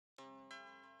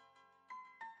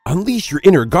Unleash your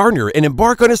inner gardener and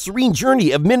embark on a serene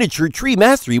journey of miniature tree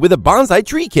mastery with a Bonsai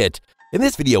Tree Kit. In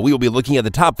this video, we will be looking at the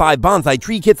top 5 Bonsai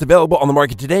Tree Kits available on the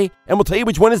market today, and we'll tell you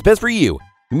which one is best for you.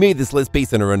 We made this list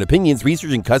based on our own opinions,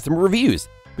 research, and customer reviews.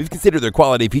 We've considered their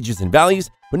quality, features, and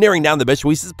values when narrowing down the best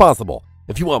choices possible.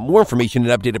 If you want more information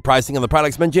and updated pricing on the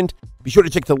products mentioned, be sure to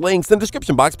check the links in the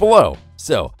description box below.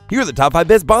 So, here are the top 5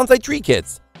 best Bonsai Tree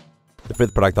Kits. The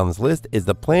 5th product on this list is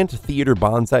the Plant Theater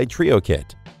Bonsai Trio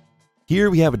Kit. Here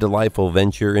we have a delightful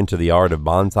venture into the art of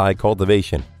bonsai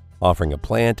cultivation, offering a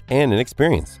plant and an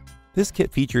experience. This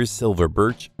kit features silver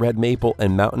birch, red maple,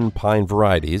 and mountain pine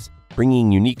varieties, bringing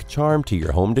unique charm to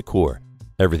your home decor.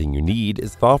 Everything you need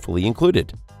is thoughtfully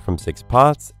included, from 6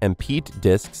 pots and peat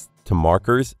discs to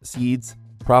markers, seeds,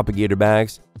 propagator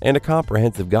bags, and a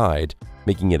comprehensive guide,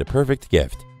 making it a perfect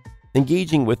gift.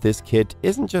 Engaging with this kit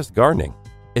isn't just gardening,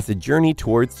 it's a journey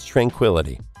towards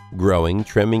tranquility. Growing,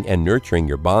 trimming, and nurturing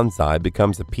your bonsai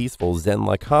becomes a peaceful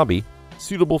Zen-like hobby,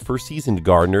 suitable for seasoned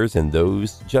gardeners and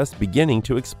those just beginning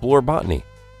to explore botany.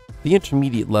 The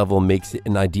intermediate level makes it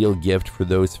an ideal gift for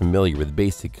those familiar with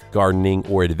basic gardening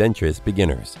or adventurous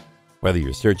beginners. Whether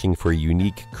you're searching for a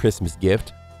unique Christmas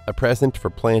gift, a present for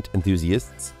plant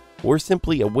enthusiasts, or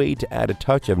simply a way to add a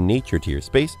touch of nature to your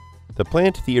space, the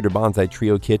Plant Theater Bonsai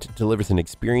Trio Kit delivers an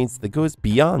experience that goes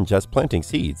beyond just planting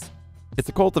seeds. It's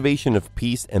a cultivation of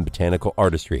peace and botanical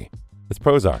artistry. Its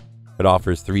pros are: it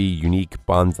offers 3 unique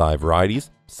bonsai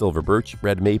varieties, silver birch,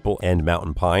 red maple, and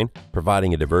mountain pine,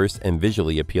 providing a diverse and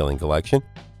visually appealing collection.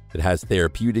 It has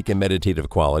therapeutic and meditative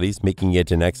qualities, making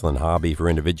it an excellent hobby for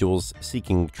individuals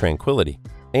seeking tranquility.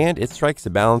 And it strikes a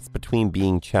balance between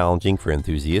being challenging for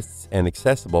enthusiasts and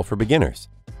accessible for beginners.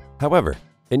 However,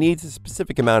 it needs a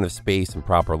specific amount of space and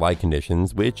proper light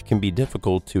conditions, which can be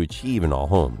difficult to achieve in all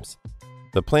homes.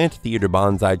 The Plant Theater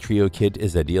Bonsai Trio Kit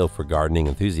is ideal for gardening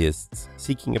enthusiasts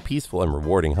seeking a peaceful and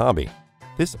rewarding hobby.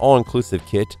 This all-inclusive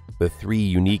kit with 3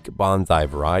 unique bonsai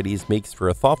varieties makes for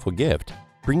a thoughtful gift,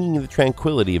 bringing the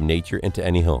tranquility of nature into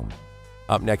any home.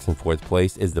 Up next in 4th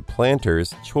place is the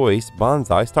Planter's Choice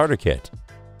Bonsai Starter Kit.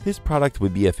 This product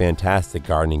would be a fantastic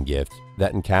gardening gift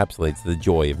that encapsulates the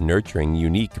joy of nurturing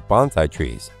unique bonsai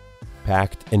trees.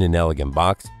 Packed in an elegant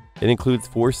box, it includes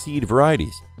 4 seed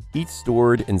varieties, each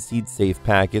stored in seed-safe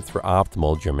packets for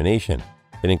optimal germination.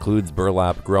 It includes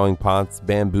burlap growing pots,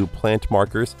 bamboo plant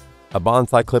markers, a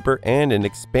bonsai clipper, and an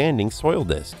expanding soil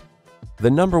disc. The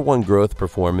 #1 growth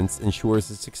performance ensures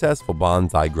a successful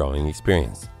bonsai growing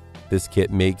experience. This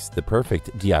kit makes the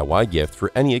perfect DIY gift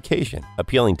for any occasion,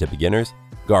 appealing to beginners,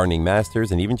 gardening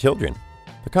masters, and even children.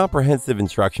 The comprehensive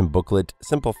instruction booklet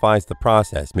simplifies the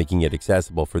process, making it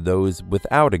accessible for those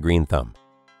without a green thumb.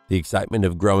 The excitement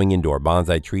of growing indoor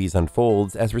bonsai trees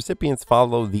unfolds as recipients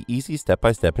follow the easy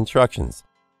step-by-step instructions.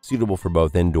 Suitable for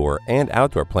both indoor and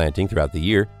outdoor planting throughout the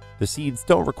year, the seeds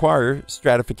don't require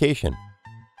stratification.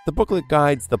 The booklet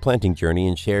guides the planting journey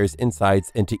and shares insights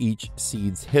into each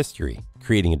seed's history,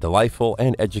 creating a delightful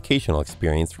and educational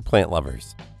experience for plant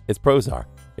lovers. Its pros are: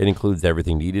 it includes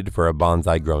everything needed for a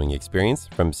bonsai growing experience,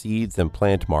 from seeds and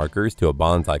plant markers to a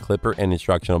bonsai clipper and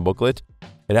instructional booklet.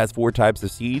 It has 4 types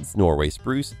of seeds: Norway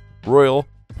spruce, royal,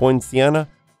 poinciana,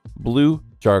 blue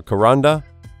jacaranda,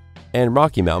 and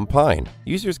Rocky Mountain pine.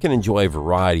 Users can enjoy a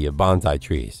variety of bonsai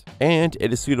trees, and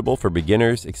it is suitable for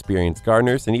beginners, experienced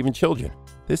gardeners, and even children.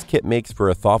 This kit makes for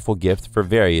a thoughtful gift for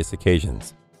various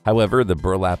occasions. However, the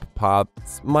burlap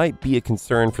pots might be a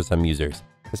concern for some users,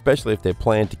 especially if they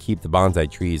plan to keep the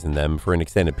bonsai trees in them for an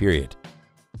extended period.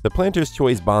 The Planter's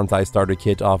Choice Bonsai Starter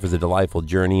Kit offers a delightful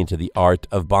journey into the art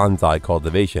of bonsai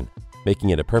cultivation, making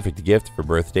it a perfect gift for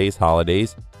birthdays,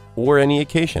 holidays, or any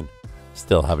occasion.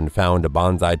 Still haven't found a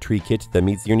bonsai tree kit that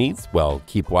meets your needs? Well,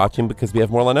 keep watching because we have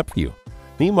more lined up for you.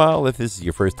 Meanwhile, if this is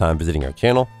your first time visiting our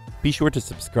channel, be sure to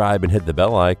subscribe and hit the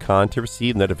bell icon to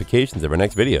receive notifications of our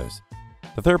next videos.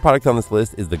 The 3rd product on this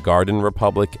list is the Garden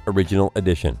Republic Original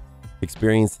Edition.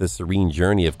 Experience the serene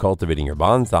journey of cultivating your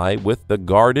bonsai with the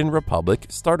Garden Republic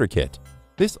Starter Kit.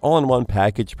 This all-in-one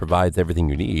package provides everything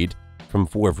you need, from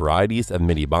 4 varieties of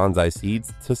mini bonsai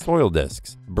seeds to soil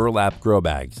discs, burlap grow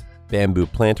bags, bamboo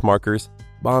plant markers,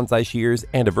 bonsai shears,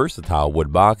 and a versatile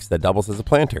wood box that doubles as a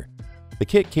planter. The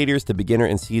kit caters to beginner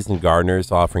and seasoned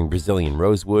gardeners, offering Brazilian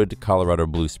rosewood, Colorado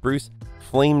blue spruce,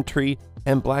 flame tree,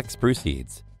 and black spruce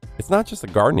seeds. It's not just a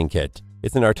gardening kit.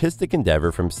 It's an artistic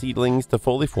endeavor from seedlings to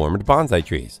fully formed bonsai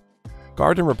trees.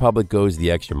 Garden Republic goes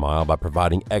the extra mile by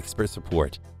providing expert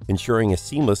support, ensuring a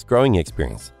seamless growing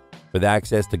experience. With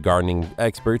access to gardening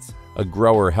experts, a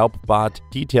grower help bot,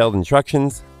 detailed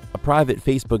instructions, a private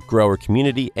Facebook grower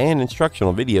community, and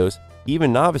instructional videos,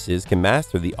 even novices can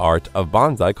master the art of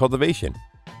bonsai cultivation.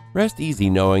 Rest easy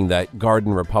knowing that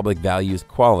Garden Republic values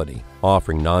quality,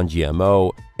 offering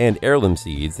non-GMO and heirloom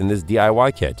seeds in this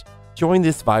DIY kit. Join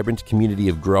this vibrant community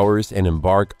of growers and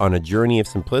embark on a journey of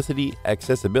simplicity,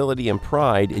 accessibility, and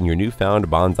pride in your newfound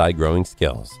bonsai growing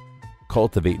skills.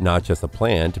 Cultivate not just a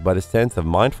plant, but a sense of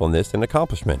mindfulness and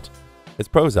accomplishment. Its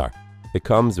pros are: it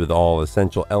comes with all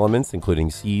essential elements including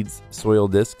seeds, soil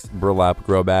discs, burlap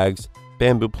grow bags,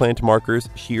 bamboo plant markers,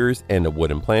 shears, and a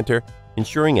wooden planter,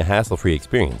 ensuring a hassle-free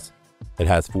experience. It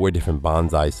has 4 different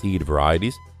bonsai seed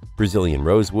varieties: Brazilian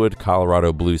rosewood,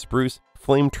 Colorado blue spruce,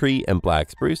 flame tree, and black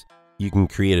spruce. You can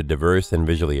create a diverse and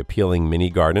visually appealing mini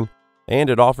garden, and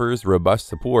it offers robust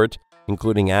support,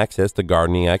 including access to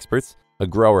gardening experts, a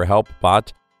grower help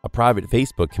bot, a private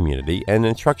Facebook community, and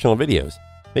instructional videos,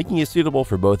 making it suitable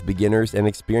for both beginners and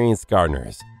experienced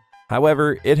gardeners.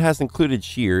 However, it has included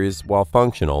shears, while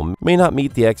functional, may not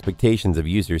meet the expectations of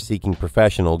users seeking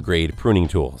professional-grade pruning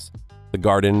tools. The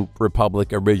Garden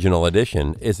Republic Original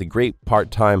Edition is a great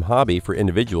part-time hobby for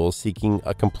individuals seeking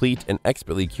a complete and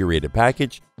expertly curated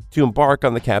package to embark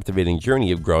on the captivating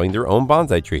journey of growing their own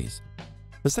bonsai trees.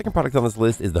 The second product on this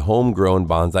list is the Homegrown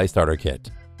Bonsai Starter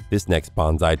Kit. This next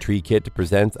Bonsai Tree Kit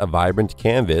presents a vibrant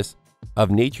canvas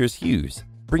of nature's hues,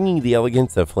 bringing the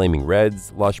elegance of flaming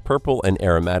reds, lush purple, and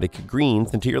aromatic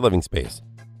greens into your living space.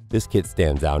 This kit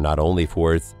stands out not only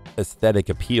for its aesthetic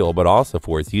appeal but also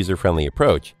for its user-friendly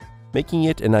approach, making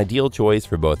it an ideal choice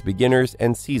for both beginners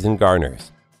and seasoned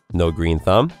gardeners. No green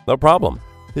thumb? No problem.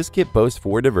 This kit boasts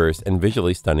 4 diverse and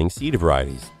visually stunning seed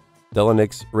varieties: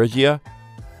 Delenix regia,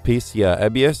 Picea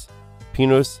ebius,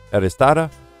 Pinus aristata,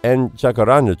 and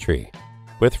Jacaranda tree.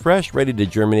 With fresh,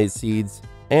 ready-to-germinate seeds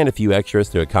and a few extras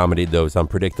to accommodate those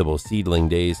unpredictable seedling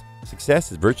days,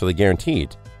 success is virtually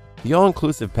guaranteed. The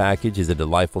all-inclusive package is a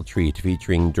delightful treat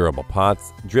featuring durable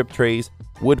pots, drip trays,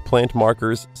 wood plant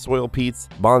markers, soil peats,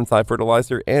 bonsai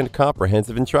fertilizer, and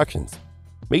comprehensive instructions.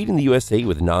 Made in the USA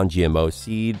with non-GMO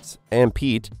seeds and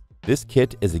peat, this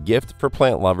kit is a gift for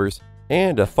plant lovers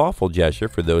and a thoughtful gesture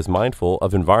for those mindful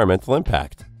of environmental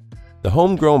impact. The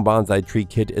Homegrown Bonsai Tree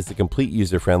Kit is a complete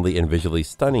user-friendly and visually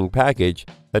stunning package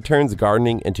that turns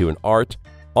gardening into an art,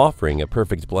 offering a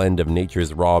perfect blend of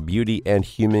nature's raw beauty and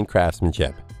human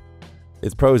craftsmanship.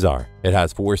 Its pros are: it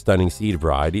has 4 stunning seed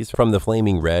varieties, from the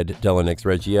flaming red Delenix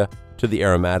regia to the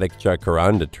aromatic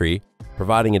Jacaranda tree,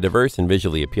 providing a diverse and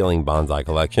visually appealing bonsai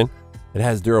collection. It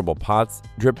has durable pots,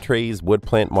 drip trays, wood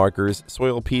plant markers,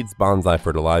 soil peats, bonsai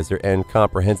fertilizer, and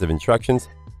comprehensive instructions.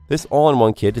 This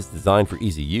all-in-one kit is designed for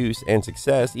easy use and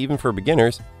success even for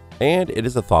beginners, and it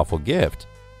is a thoughtful gift,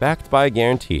 backed by a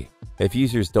guarantee. If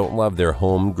users don't love their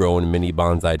homegrown mini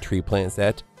bonsai tree plant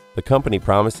set, the company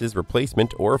promises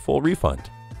replacement or a full refund.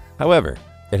 However,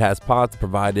 it has pots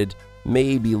provided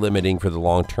may be limiting for the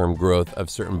long-term growth of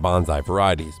certain bonsai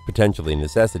varieties, potentially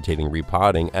necessitating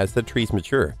repotting as the trees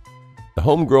mature. The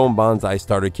Homegrown Bonsai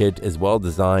Starter Kit is well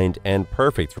designed and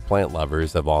perfect for plant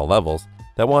lovers of all levels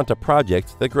that want a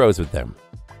project that grows with them.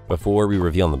 Before we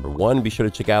reveal number 1, be sure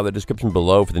to check out the description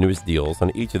below for the newest deals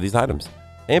on each of these items.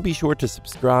 And be sure to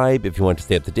subscribe if you want to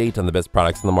stay up to date on the best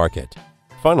products on the market.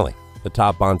 Finally, the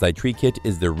top Bonsai Tree Kit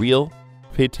is the Real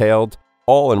Petailed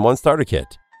All-in-One Starter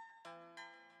Kit.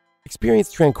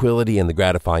 Experience tranquility and the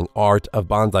gratifying art of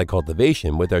bonsai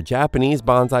cultivation with our Japanese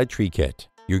Bonsai Tree Kit,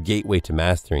 your gateway to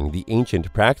mastering the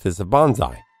ancient practice of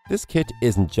bonsai. This kit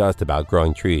isn't just about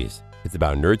growing trees. It's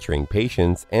about nurturing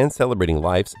patience and celebrating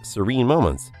life's serene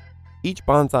moments. Each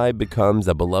bonsai becomes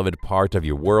a beloved part of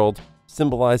your world,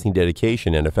 symbolizing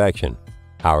dedication and affection.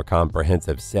 Our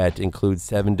comprehensive set includes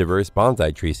 7 diverse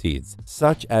bonsai tree seeds,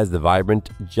 such as the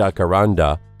vibrant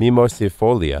Jacaranda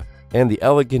mimosifolia and the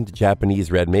elegant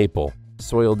Japanese red maple,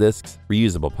 soil discs,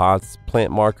 reusable pots,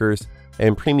 plant markers,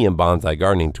 and premium bonsai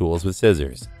gardening tools with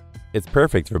scissors. It's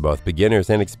perfect for both beginners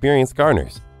and experienced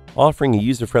gardeners, offering a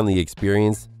user-friendly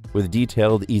experience with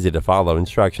detailed, easy-to-follow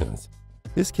instructions.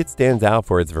 This kit stands out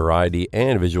for its variety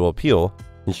and visual appeal,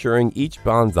 ensuring each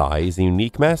bonsai is a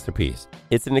unique masterpiece.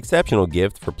 It's an exceptional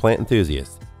gift for plant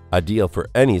enthusiasts, ideal for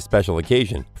any special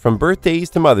occasion, from birthdays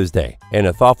to Mother's Day, and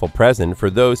a thoughtful present for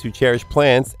those who cherish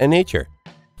plants and nature.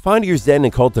 Find your zen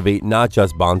and cultivate not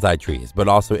just bonsai trees, but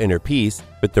also inner peace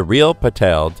with the Real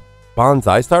Petailed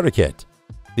Bonsai Starter Kit,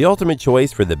 the ultimate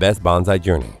choice for the best bonsai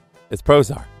journey. Its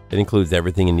pros are: it includes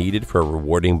everything needed for a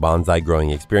rewarding bonsai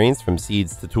growing experience, from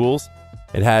seeds to tools.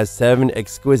 It has 7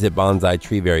 exquisite bonsai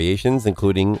tree variations,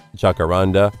 including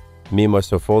Jacaranda,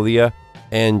 Mimosifolia,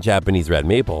 and Japanese red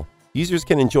maple. Users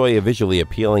can enjoy a visually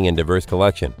appealing and diverse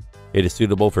collection. It is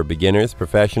suitable for beginners,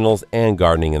 professionals, and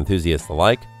gardening enthusiasts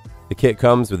alike. The kit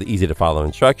comes with easy-to-follow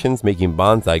instructions, making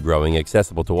bonsai growing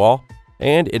accessible to all.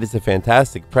 and it is a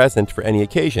fantastic present for any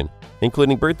occasion,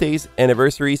 including birthdays,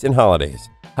 anniversaries, and holidays.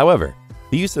 However,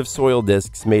 the use of soil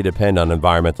discs may depend on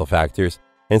environmental factors,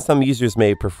 and some users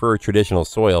may prefer traditional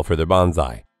soil for their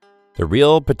bonsai. The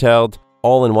Real Pateled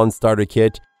all-in-one starter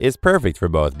kit is perfect for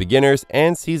both beginners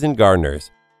and seasoned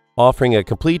gardeners, offering a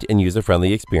complete and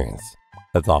user-friendly experience.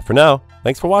 That's all for now.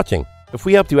 Thanks for watching. If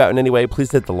we helped you out in any way,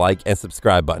 please hit the like and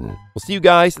subscribe button. We'll see you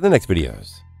guys in the next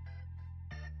videos.